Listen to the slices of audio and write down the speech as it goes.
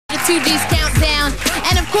2G's Countdown.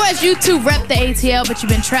 And of course, you two rep the ATL, but you've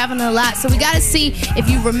been traveling a lot. So we got to see if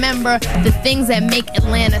you remember the things that make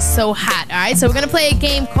Atlanta so hot. All right, so we're going to play a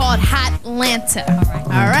game called Hot-Lanta.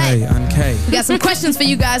 All right. Okay. We got some questions for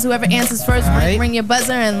you guys. Whoever answers first, ring your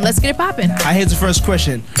buzzer, and let's get it popping. All right, here's the first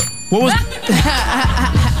question. What was...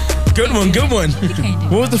 Good one, good one.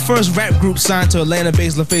 What was the first rap group signed to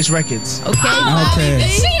Atlanta-based LaFace Records? Okay.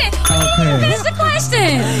 Finish the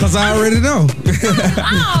question. Because I already know.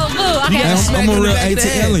 Oh, boo. Okay. I'm a real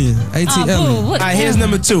ATLian. All right, here's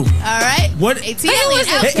number 2. All right. What? ATL?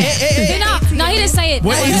 No, he didn't say it.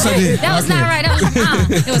 What That was not right.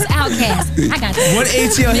 It was Outkast. I got that. What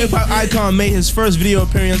ATL hip-hop icon made his first video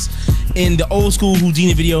appearance in the old school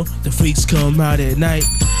Houdini video, The Freaks Come Out at Night?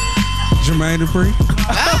 Jermaine Dupri.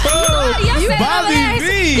 You Bobby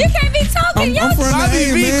V. You can't be talking. I'm from Bobby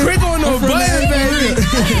the V. man. Quick on the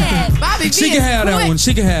button. Bobby V. She can have that one.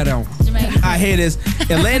 She can have that one. I hear this.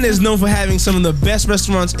 Atlanta is known for having some of the best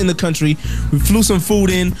restaurants in the country. We flew some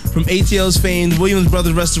food in from ATL's famed Williams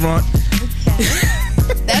Brothers restaurant.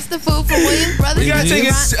 That's the food from Williams Brothers. You gotta take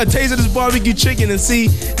a taste of this barbecue chicken and see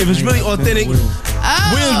if it's really authentic.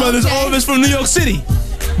 Williams Brothers, all of it's from New York City.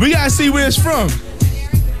 We gotta see where it's from.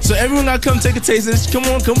 So everyone gotta come take a taste of this. Come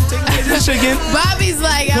on, come take a taste of the chicken. Bobby's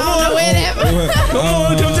like, I don't know where that was. Come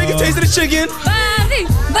on, come take a taste of the chicken. Bobby.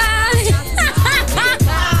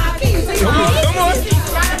 Come on.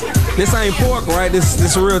 This ain't pork, right?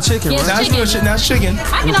 This real chicken, right? That's real shit. That's chicken.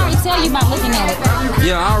 I can already tell you by looking at it.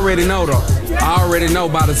 Yeah, I already know though. I already know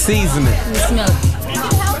by the seasoning. You smell it.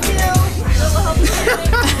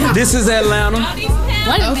 This is Atlanta.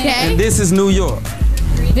 Okay. And this is New York.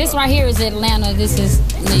 This right here is Atlanta. This is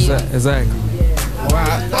New York. Exactly.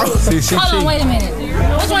 Wow. Hold on, wait a minute.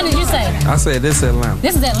 Which one did you say? I said this is Atlanta.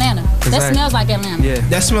 This is Atlanta. That smells like Atlanta. Yeah.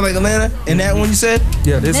 That smell like Atlanta? And that one you said?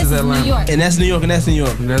 Yeah, this is Atlanta. New York. And that's New York, and that's New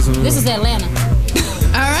York. This is Atlanta.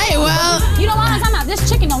 All right, well. You know what I'm talking about? This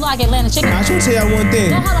chicken don't look like Atlanta chicken. I just want to tell y'all one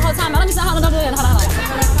thing. No, hold on, hold on. Let me say, hold on.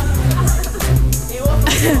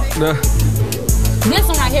 This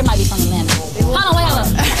one right here might be from Atlanta. Hold on, wait, hold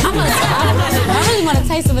on. I really want to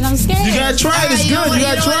taste it, but I'm scared. You gotta try it. It's good. You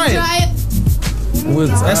gotta try it.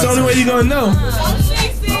 That's the only way you're gonna know.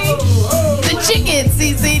 The chicken,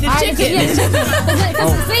 CC, the chicken.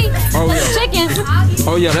 See, chicken.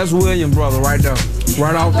 Oh yeah, that's William brother right there.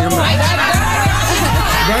 Right off him. Right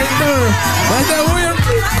there, William.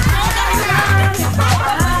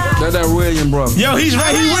 That's that William brother. Yo, he's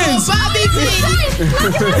right. He wins. Bobby V.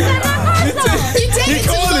 You take it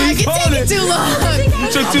too long. You take it too long.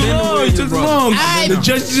 You took too long. You took too long. All right. The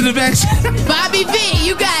judges in the back. Bobby V,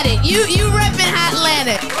 you got it. You repping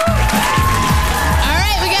Hot-Lanta. All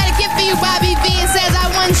right, we got a gift for you, Bobby V. It says, I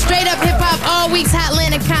won straight up hip hop all week's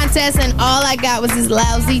Hot-Lanta contest, and all I got was this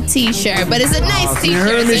lousy t-shirt. But it's a nice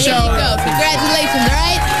t-shirt, so here you go. Congratulations, all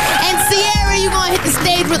right? And Ciara, you gonna hit the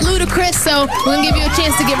stage with Ludacris, so we're gonna give you a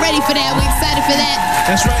chance to get ready for that. We're excited for that.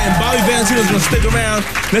 That's right, and Bobby Valentino's gonna stick around.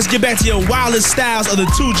 Let's get back to your wildest styles of the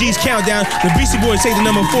 2G's Countdown. The Beastie Boys take the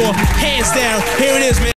number 4, hands down. Here it is, man.